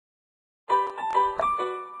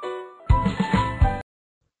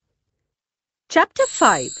Chapter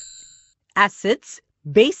 5. Acids,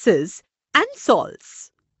 Bases and Salts.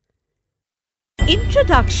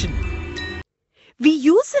 Introduction. We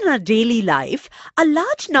use in our daily life a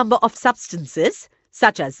large number of substances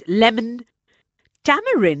such as lemon,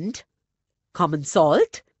 tamarind, common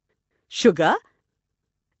salt, sugar,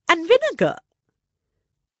 and vinegar.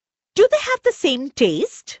 Do they have the same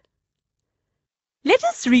taste? Let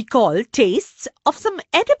us recall tastes of some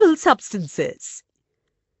edible substances.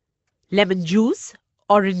 Lemon juice,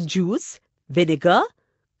 orange juice, vinegar,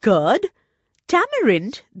 curd,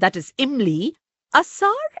 tamarind, that is imli, are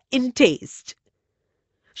sour in taste.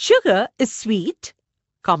 Sugar is sweet,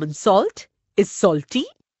 common salt is salty,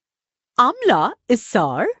 amla is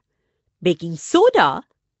sour, baking soda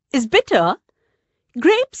is bitter,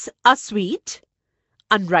 grapes are sweet,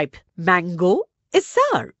 unripe mango is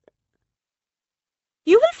sour.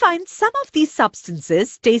 You will find some of these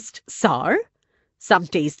substances taste sour, some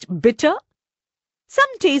taste bitter,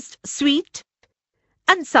 some taste sweet,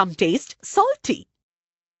 and some taste salty.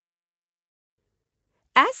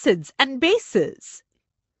 Acids and bases.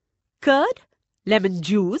 Curd, lemon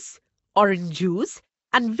juice, orange juice,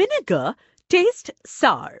 and vinegar taste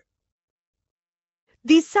sour.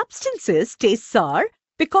 These substances taste sour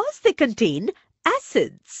because they contain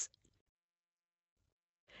acids.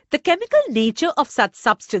 The chemical nature of such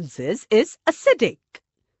substances is acidic.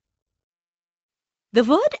 The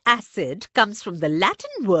word acid comes from the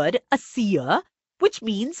Latin word acea, which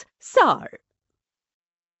means sour.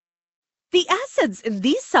 The acids in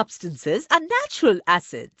these substances are natural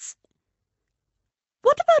acids.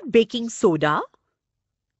 What about baking soda?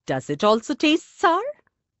 Does it also taste sour?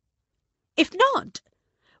 If not,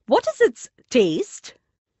 what is its taste?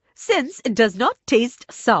 Since it does not taste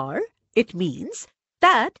sour, it means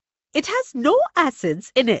that it has no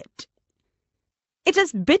acids in it. It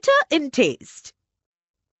is bitter in taste.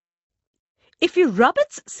 If you rub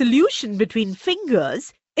its solution between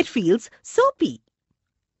fingers, it feels soapy.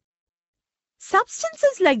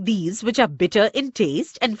 Substances like these, which are bitter in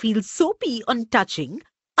taste and feel soapy on touching,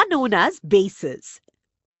 are known as bases.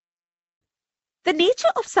 The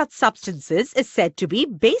nature of such substances is said to be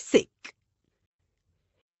basic.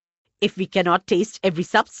 If we cannot taste every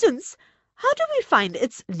substance, how do we find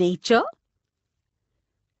its nature?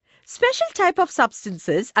 Special type of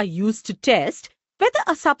substances are used to test whether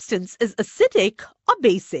a substance is acidic or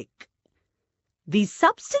basic. These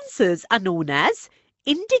substances are known as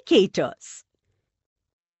indicators.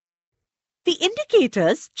 The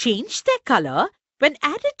indicators change their color when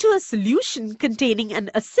added to a solution containing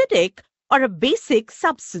an acidic or a basic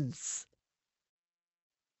substance.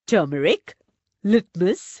 Turmeric,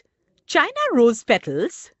 litmus, China rose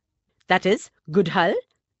petals, that is, gudhal,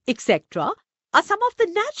 etc., are some of the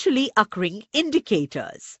naturally occurring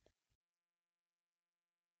indicators.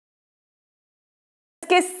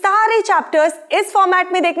 के सारे chapters इस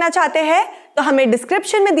format में देखना चाहते हैं तो हमें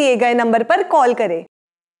description में दिए गए नंबर पर कॉल करें.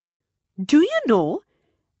 Do you know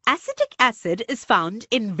acetic acid is found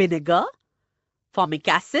in vinegar, formic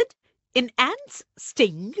acid in ant's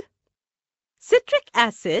sting, citric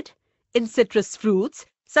acid in citrus fruits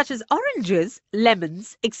such as oranges,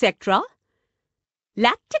 lemons, etc.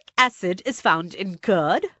 Lactic acid is found in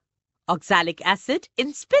curd, oxalic acid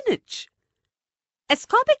in spinach,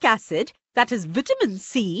 ascorbic acid, that is vitamin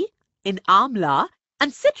C, in amla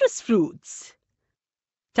and citrus fruits,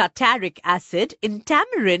 tartaric acid in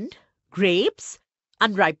tamarind, grapes,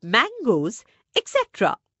 unripe mangoes,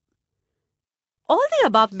 etc. All the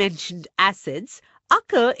above mentioned acids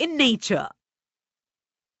occur in nature.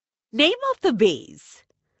 Name of the base.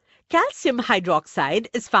 Calcium hydroxide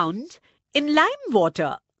is found in lime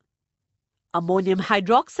water. Ammonium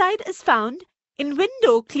hydroxide is found in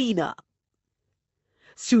window cleaner.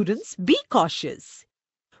 Students, be cautious.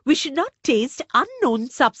 We should not taste unknown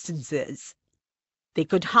substances. They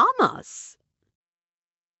could harm us.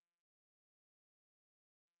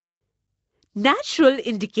 Natural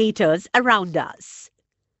indicators around us.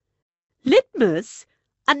 Litmus,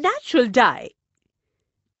 a natural dye.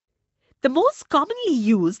 The most commonly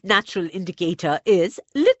used natural indicator is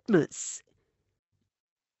litmus.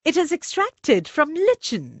 It is extracted from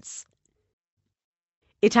lichens.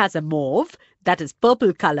 It has a mauve, that is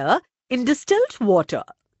purple color, in distilled water.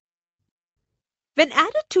 When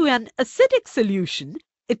added to an acidic solution,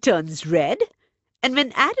 it turns red, and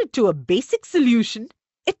when added to a basic solution,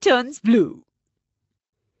 it turns blue.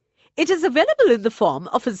 It is available in the form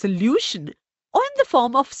of a solution or in the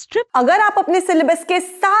form of strip. अगर आप अपने syllabus के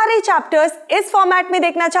सारे chapters इस format में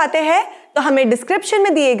देखना चाहते हैं तो हमें डिस्क्रिप्शन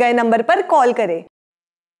में दिए गए नंबर पर कॉल करें.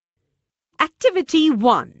 Activity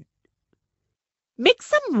 1. Mix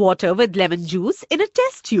some water with lemon juice in a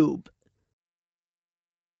test tube.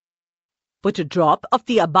 Put a drop of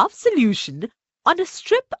the above solution on a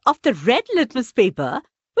strip of the red litmus paper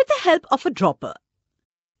with the help of a dropper.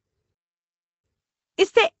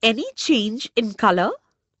 Is there any change in color?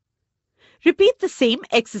 Repeat the same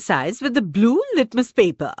exercise with the blue litmus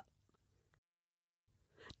paper.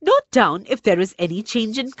 Note down if there is any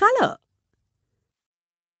change in color.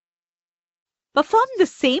 Perform the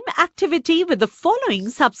same activity with the following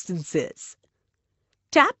substances: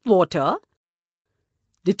 tap water,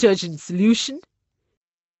 detergent solution,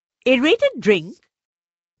 aerated drink,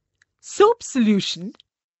 soap solution,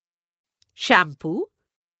 shampoo,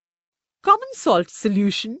 common salt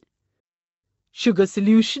solution, sugar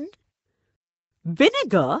solution,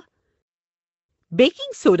 vinegar,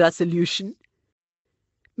 baking soda solution,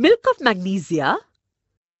 milk of magnesia,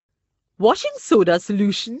 washing soda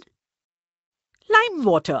solution, lime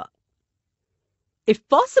water. If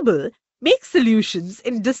possible, make solutions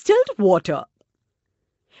in distilled water.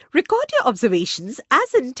 Record your observations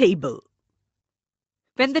as in table.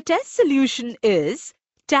 When the test solution is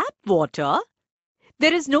tap water,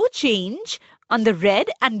 there is no change on the red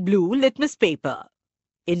and blue litmus paper.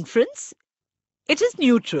 Inference: it is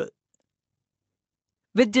neutral.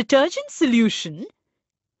 With detergent solution,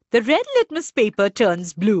 the red litmus paper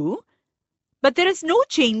turns blue, but there is no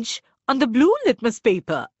change on the blue litmus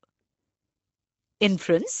paper.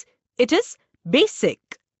 Inference: it is basic.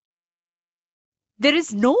 There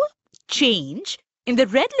is no change in the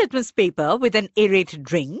red litmus paper with an aerated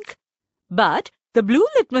drink, but the blue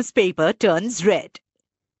litmus paper turns red.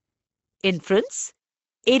 Inference: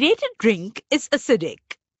 aerated drink is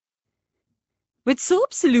acidic. With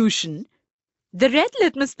soap solution, the red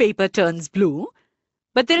litmus paper turns blue,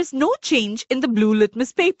 but there is no change in the blue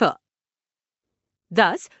litmus paper.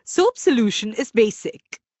 Thus, soap solution is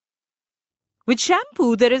basic. With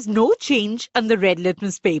shampoo, there is no change on the red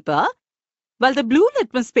litmus paper, while the blue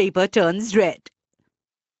litmus paper turns red.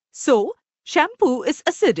 So, shampoo is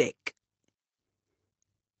acidic.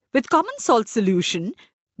 With common salt solution,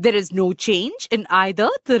 there is no change in either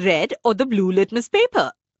the red or the blue litmus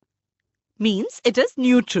paper. Means it is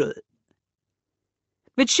neutral.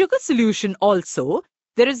 With sugar solution also,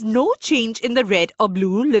 there is no change in the red or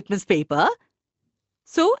blue litmus paper,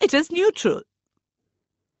 so it is neutral.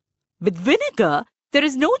 With vinegar, there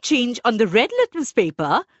is no change on the red litmus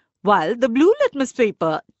paper, while the blue litmus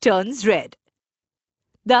paper turns red.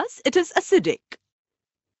 Thus, it is acidic.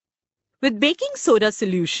 With baking soda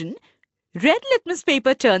solution, red litmus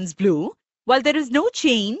paper turns blue, while there is no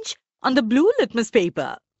change on the blue litmus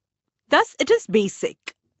paper. Thus, it is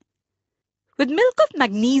basic. With milk of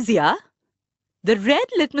magnesia, the red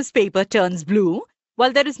litmus paper turns blue,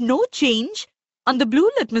 while there is no change on the blue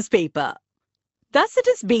litmus paper. Thus, it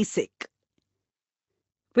is basic.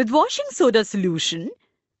 With washing soda solution,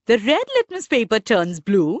 the red litmus paper turns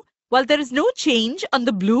blue, while there is no change on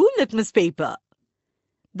the blue litmus paper.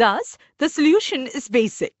 Thus, the solution is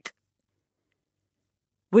basic.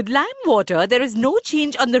 With lime water, there is no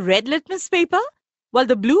change on the red litmus paper, while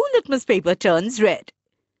the blue litmus paper turns red.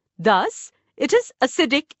 Thus, it is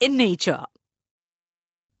acidic in nature.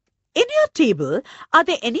 In your table, are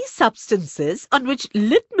there any substances on which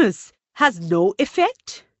litmus has no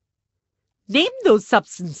effect? Name those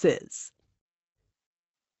substances.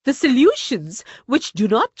 The solutions which do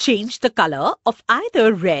not change the color of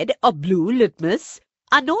either red or blue litmus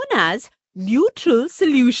are known as neutral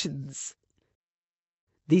solutions.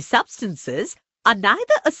 These substances are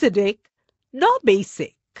neither acidic nor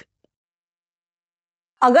basic.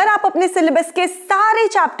 अगर आप अपने syllabus के सारे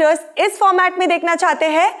chapters इस format में देखना चाहते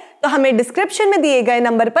हैं तो हमें डिस्क्रिप्शन में दिए गए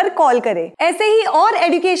नंबर पर कॉल करें। ऐसे ही और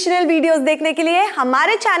एजुकेशनल वीडियोस देखने के लिए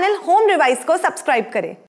हमारे चैनल होम रिवाइज को सब्सक्राइब करें।